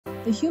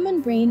The human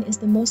brain is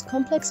the most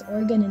complex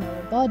organ in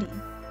our body.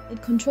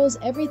 It controls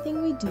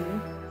everything we do,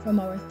 from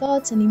our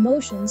thoughts and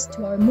emotions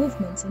to our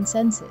movements and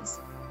senses.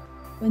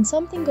 When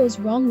something goes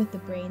wrong with the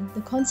brain,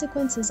 the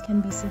consequences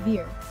can be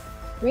severe.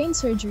 Brain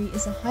surgery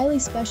is a highly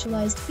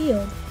specialized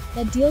field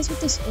that deals with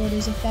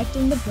disorders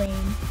affecting the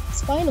brain,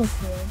 spinal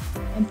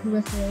cord, and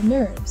peripheral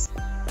nerves.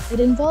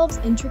 It involves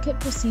intricate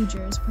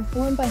procedures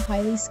performed by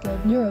highly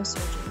skilled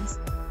neurosurgeons.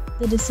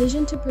 The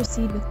decision to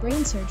proceed with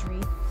brain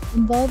surgery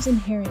involves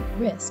inherent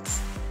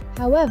risks.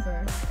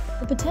 However,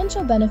 the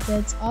potential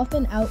benefits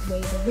often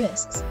outweigh the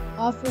risks,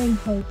 offering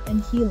hope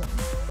and healing.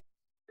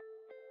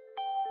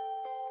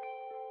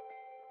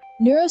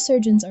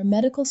 Neurosurgeons are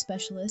medical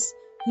specialists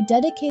who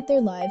dedicate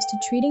their lives to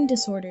treating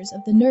disorders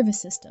of the nervous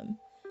system.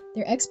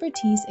 Their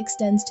expertise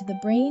extends to the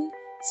brain,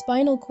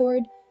 spinal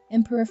cord,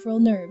 and peripheral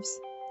nerves.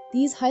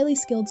 These highly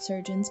skilled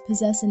surgeons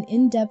possess an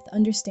in-depth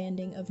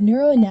understanding of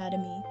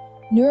neuroanatomy,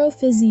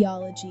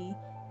 neurophysiology,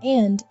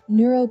 and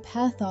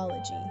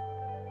neuropathology.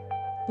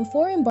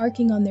 Before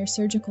embarking on their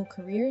surgical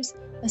careers,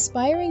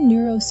 aspiring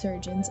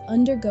neurosurgeons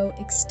undergo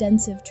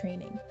extensive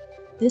training.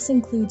 This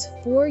includes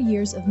 4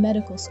 years of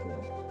medical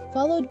school,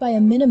 followed by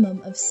a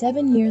minimum of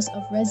 7 years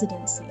of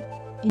residency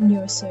in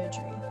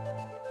neurosurgery.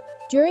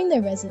 During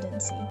their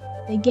residency,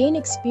 they gain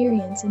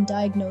experience in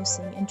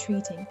diagnosing and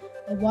treating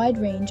a wide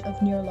range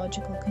of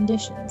neurological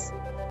conditions.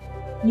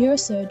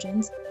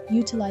 Neurosurgeons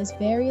utilize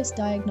various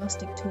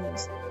diagnostic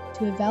tools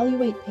to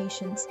evaluate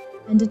patients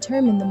and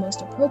determine the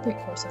most appropriate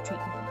course of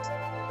treatment.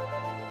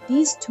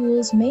 These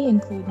tools may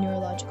include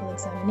neurological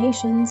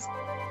examinations,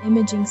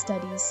 imaging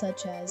studies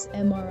such as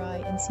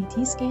MRI and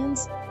CT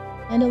scans,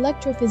 and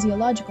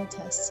electrophysiological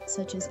tests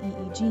such as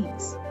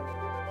EEGs.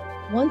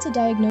 Once a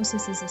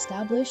diagnosis is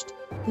established,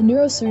 the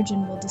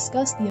neurosurgeon will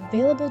discuss the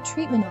available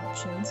treatment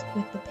options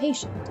with the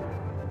patient.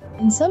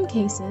 In some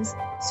cases,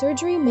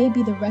 surgery may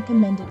be the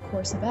recommended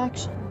course of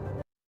action.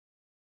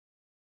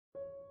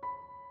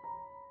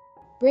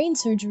 Brain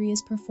surgery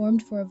is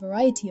performed for a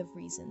variety of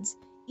reasons,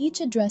 each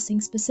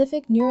addressing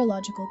specific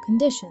neurological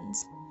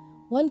conditions.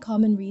 One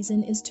common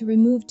reason is to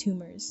remove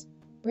tumors.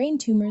 Brain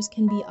tumors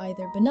can be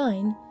either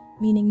benign,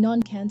 meaning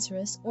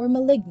non-cancerous, or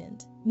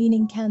malignant,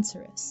 meaning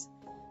cancerous.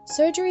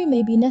 Surgery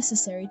may be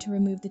necessary to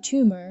remove the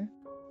tumor,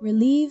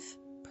 relieve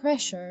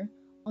pressure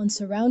on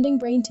surrounding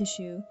brain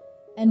tissue,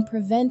 and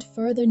prevent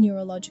further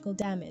neurological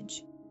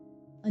damage.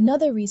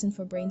 Another reason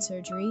for brain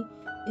surgery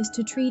is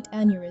to treat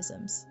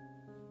aneurysms.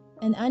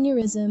 An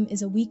aneurysm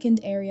is a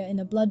weakened area in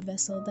a blood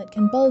vessel that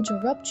can bulge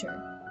or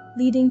rupture,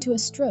 leading to a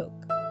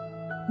stroke.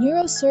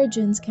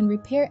 Neurosurgeons can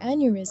repair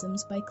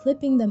aneurysms by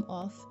clipping them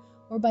off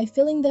or by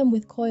filling them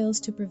with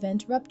coils to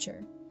prevent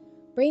rupture.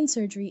 Brain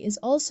surgery is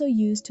also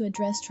used to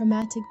address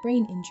traumatic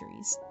brain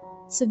injuries.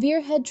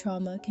 Severe head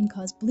trauma can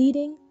cause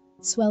bleeding,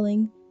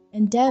 swelling,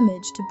 and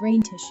damage to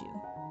brain tissue.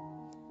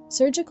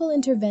 Surgical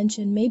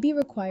intervention may be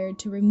required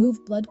to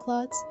remove blood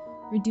clots,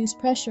 reduce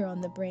pressure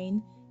on the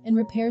brain, and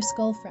repair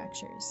skull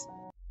fractures.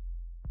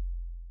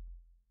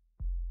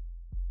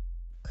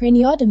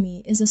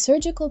 Craniotomy is a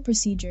surgical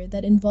procedure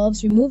that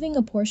involves removing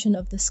a portion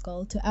of the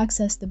skull to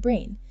access the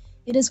brain.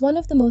 It is one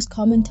of the most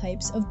common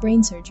types of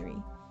brain surgery.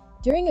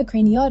 During a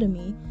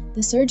craniotomy,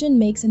 the surgeon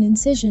makes an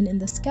incision in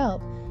the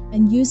scalp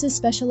and uses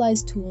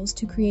specialized tools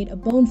to create a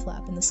bone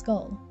flap in the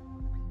skull.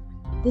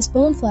 This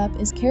bone flap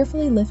is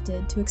carefully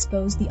lifted to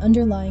expose the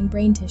underlying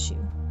brain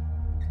tissue.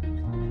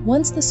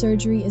 Once the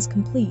surgery is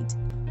complete,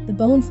 the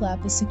bone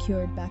flap is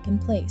secured back in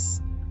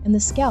place, and the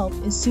scalp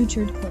is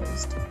sutured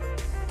closed.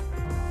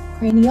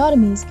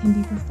 Craniotomies can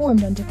be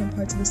performed on different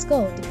parts of the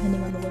skull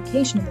depending on the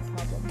location of the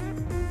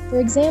problem. For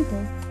example,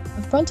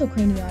 a frontal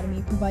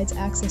craniotomy provides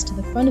access to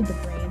the front of the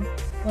brain,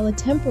 while a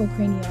temporal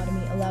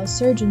craniotomy allows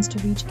surgeons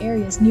to reach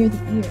areas near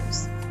the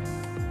ears.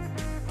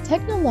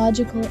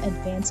 Technological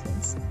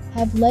advancements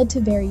have led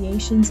to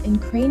variations in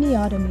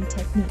craniotomy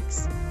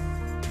techniques.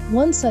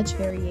 One such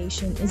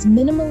variation is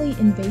minimally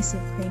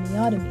invasive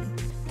craniotomy,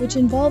 which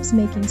involves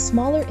making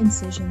smaller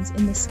incisions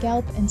in the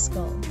scalp and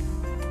skull.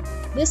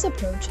 This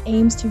approach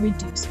aims to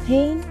reduce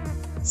pain,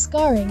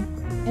 scarring,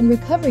 and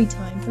recovery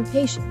time for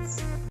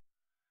patients.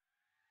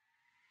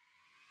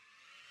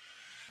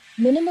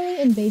 Minimally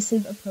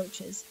invasive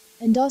approaches,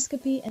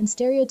 endoscopy, and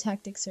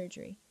stereotactic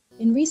surgery.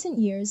 In recent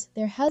years,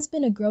 there has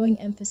been a growing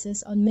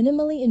emphasis on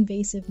minimally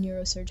invasive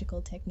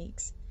neurosurgical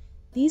techniques.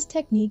 These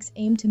techniques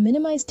aim to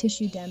minimize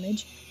tissue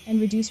damage and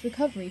reduce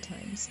recovery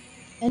times.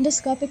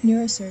 Endoscopic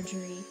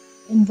neurosurgery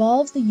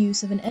involves the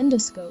use of an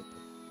endoscope,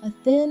 a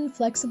thin,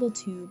 flexible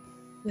tube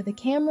with a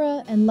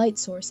camera and light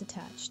source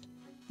attached.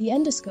 The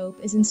endoscope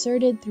is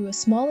inserted through a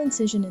small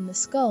incision in the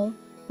skull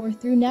or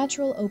through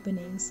natural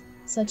openings,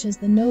 such as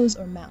the nose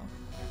or mouth.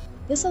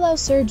 This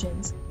allows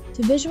surgeons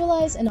to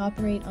visualize and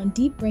operate on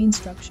deep brain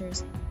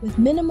structures with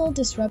minimal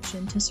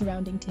disruption to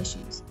surrounding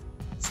tissues.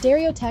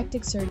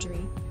 Stereotactic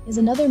surgery is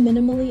another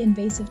minimally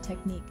invasive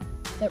technique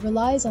that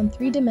relies on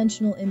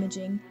three-dimensional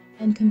imaging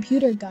and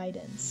computer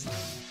guidance.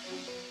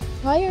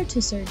 Prior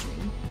to surgery,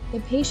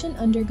 the patient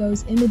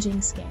undergoes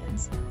imaging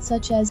scans,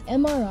 such as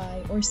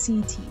MRI or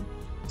CT,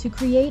 to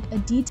create a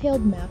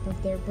detailed map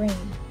of their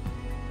brain.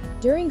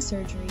 During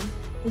surgery,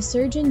 the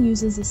surgeon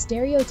uses a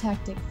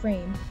stereotactic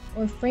frame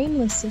or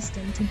frameless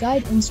system to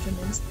guide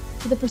instruments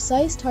to the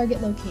precise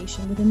target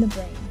location within the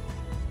brain.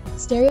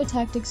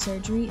 Stereotactic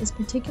surgery is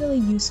particularly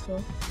useful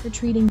for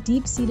treating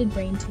deep-seated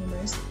brain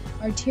tumors,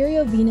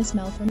 arteriovenous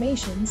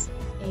malformations,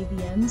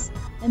 AVMs,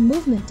 and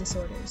movement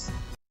disorders.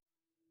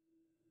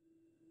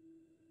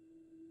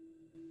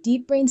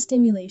 Deep brain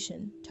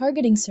stimulation,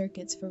 targeting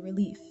circuits for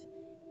relief.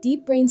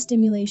 Deep brain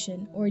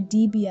stimulation, or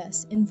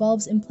DBS,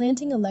 involves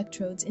implanting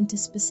electrodes into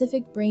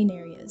specific brain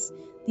areas.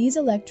 These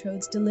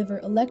electrodes deliver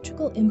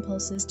electrical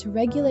impulses to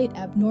regulate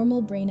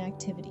abnormal brain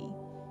activity.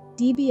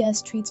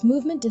 DBS treats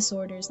movement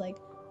disorders like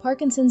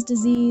Parkinson's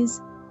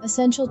disease,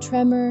 essential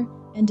tremor,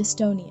 and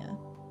dystonia.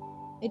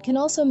 It can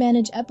also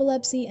manage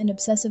epilepsy and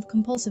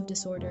obsessive-compulsive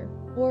disorder,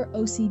 or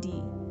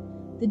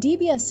OCD. The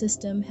DBS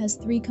system has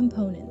three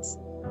components: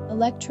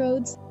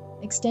 electrodes,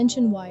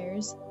 extension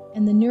wires,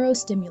 and the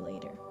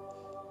neurostimulator.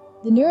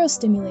 The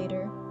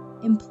neurostimulator,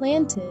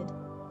 implanted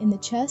in the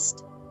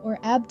chest or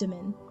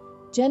abdomen,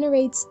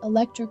 generates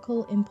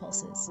electrical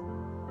impulses.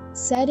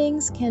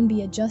 Settings can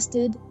be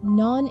adjusted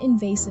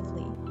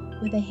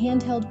non-invasively with a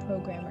handheld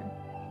programmer.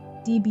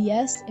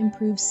 DBS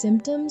improves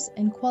symptoms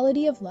and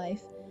quality of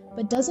life,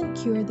 but doesn't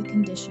cure the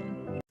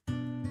condition.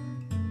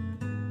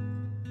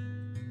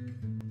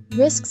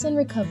 Risks and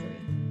recovery.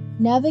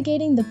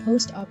 Navigating the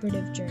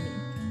post-operative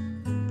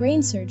journey.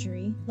 Brain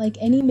surgery, like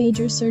any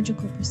major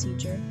surgical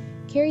procedure,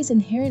 carries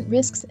inherent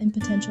risks and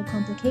potential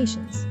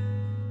complications.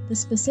 The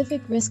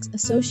specific risks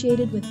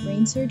associated with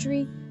brain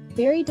surgery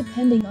vary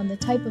depending on the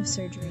type of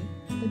surgery,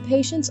 the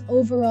patient's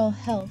overall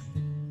health,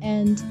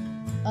 and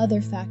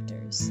other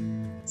factors.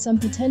 Some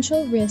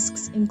potential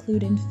risks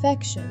include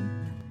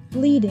infection,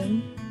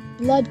 bleeding,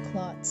 blood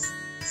clots,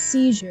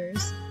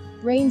 seizures,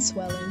 brain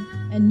swelling,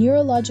 and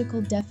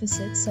neurological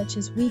deficits such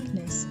as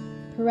weakness,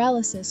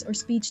 paralysis, or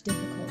speech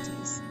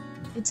difficulties.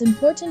 It's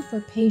important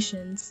for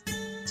patients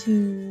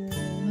to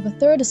have a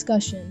thorough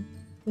discussion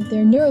with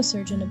their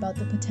neurosurgeon about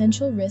the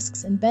potential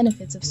risks and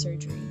benefits of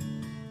surgery.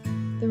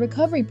 The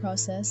recovery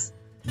process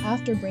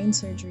after brain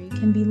surgery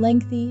can be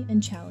lengthy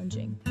and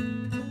challenging.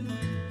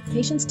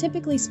 Patients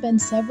typically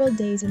spend several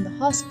days in the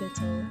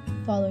hospital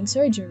following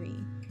surgery,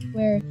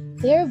 where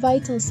their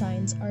vital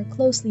signs are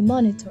closely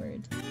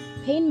monitored.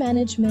 Pain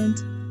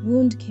management,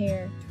 wound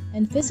care,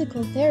 and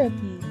physical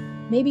therapy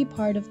may be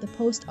part of the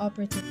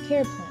post-operative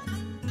care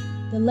plan.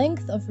 The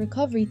length of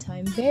recovery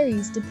time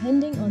varies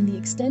depending on the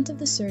extent of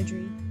the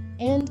surgery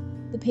and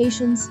the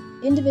patient's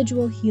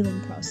individual healing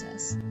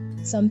process.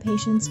 Some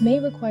patients may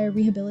require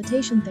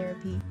rehabilitation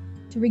therapy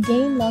to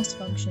regain lost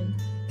function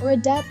or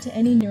adapt to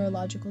any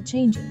neurological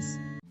changes.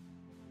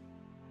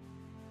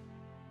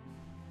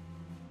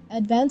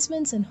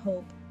 Advancements and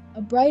hope,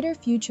 a brighter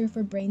future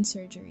for brain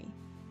surgery.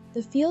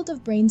 The field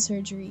of brain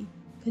surgery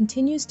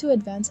continues to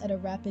advance at a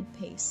rapid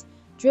pace,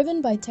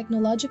 driven by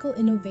technological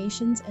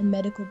innovations and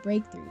medical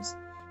breakthroughs.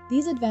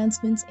 These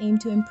advancements aim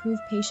to improve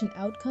patient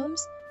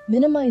outcomes,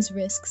 minimize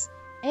risks,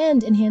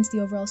 and enhance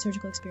the overall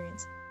surgical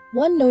experience.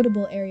 One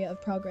notable area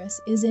of progress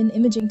is in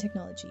imaging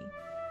technology.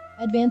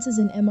 Advances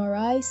in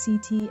MRI,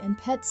 CT, and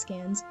PET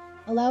scans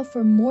allow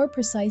for more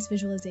precise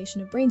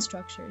visualization of brain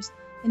structures,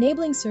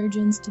 enabling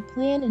surgeons to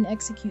plan and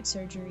execute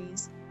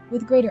surgeries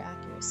with greater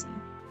accuracy.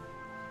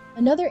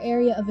 Another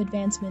area of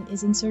advancement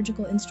is in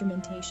surgical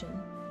instrumentation.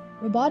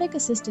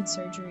 Robotic-assisted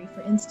surgery,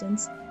 for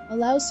instance,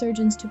 allows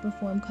surgeons to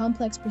perform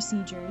complex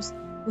procedures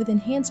with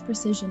enhanced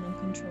precision and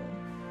control.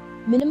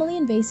 Minimally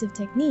invasive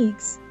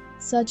techniques,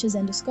 such as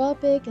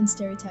endoscopic and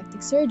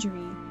stereotactic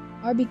surgery,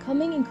 are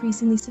becoming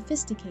increasingly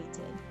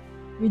sophisticated,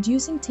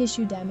 reducing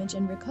tissue damage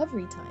and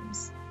recovery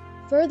times.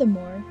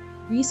 Furthermore,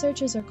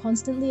 researchers are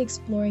constantly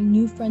exploring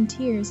new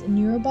frontiers in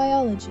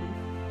neurobiology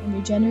and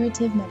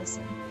regenerative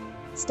medicine.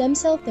 Stem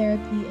cell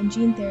therapy and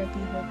gene therapy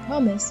hold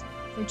promise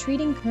for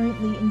treating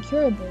currently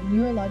incurable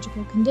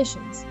neurological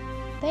conditions.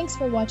 Thanks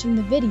for watching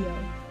the video.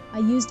 I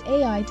used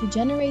AI to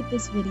generate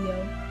this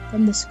video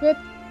from the script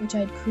which I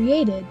had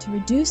created to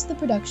reduce the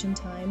production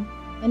time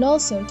and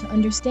also to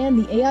understand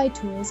the AI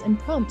tools and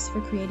prompts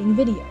for creating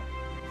video.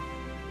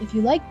 If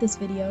you liked this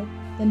video,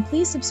 then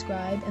please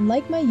subscribe and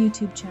like my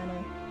YouTube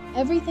channel,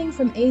 Everything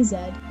from AZ,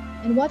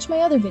 and watch my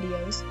other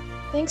videos.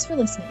 Thanks for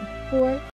listening.